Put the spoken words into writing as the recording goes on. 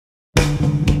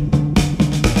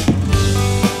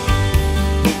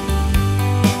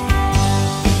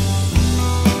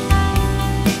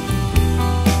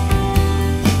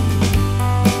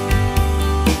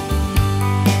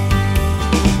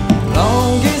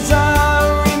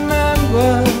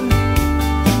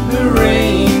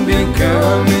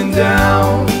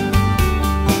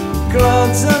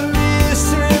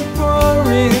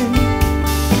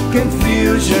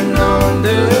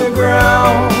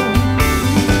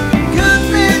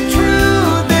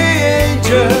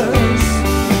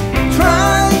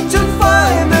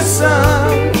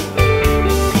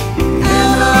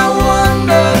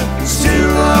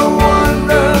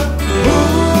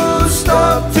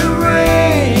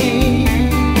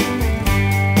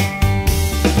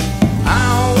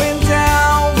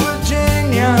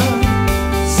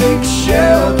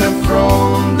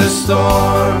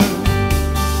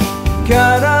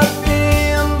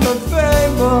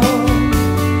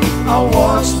I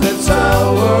watched the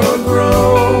tower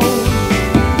grow.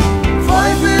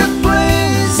 5-year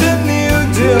plays and new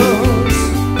deals,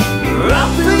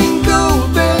 wrapping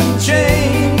golden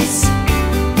chains.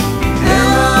 And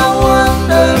I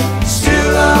wonder,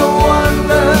 still I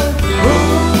wonder, who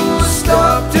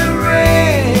stopped the rain?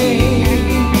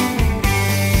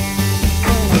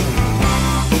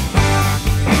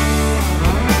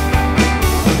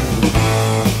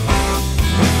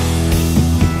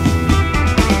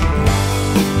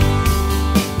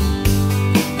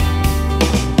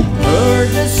 Heard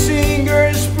the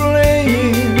singers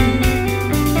playing,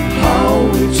 how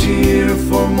we cheer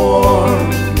for more.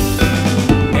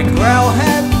 A crowd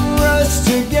had rushed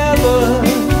together,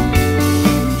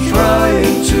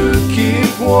 trying to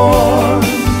keep warm.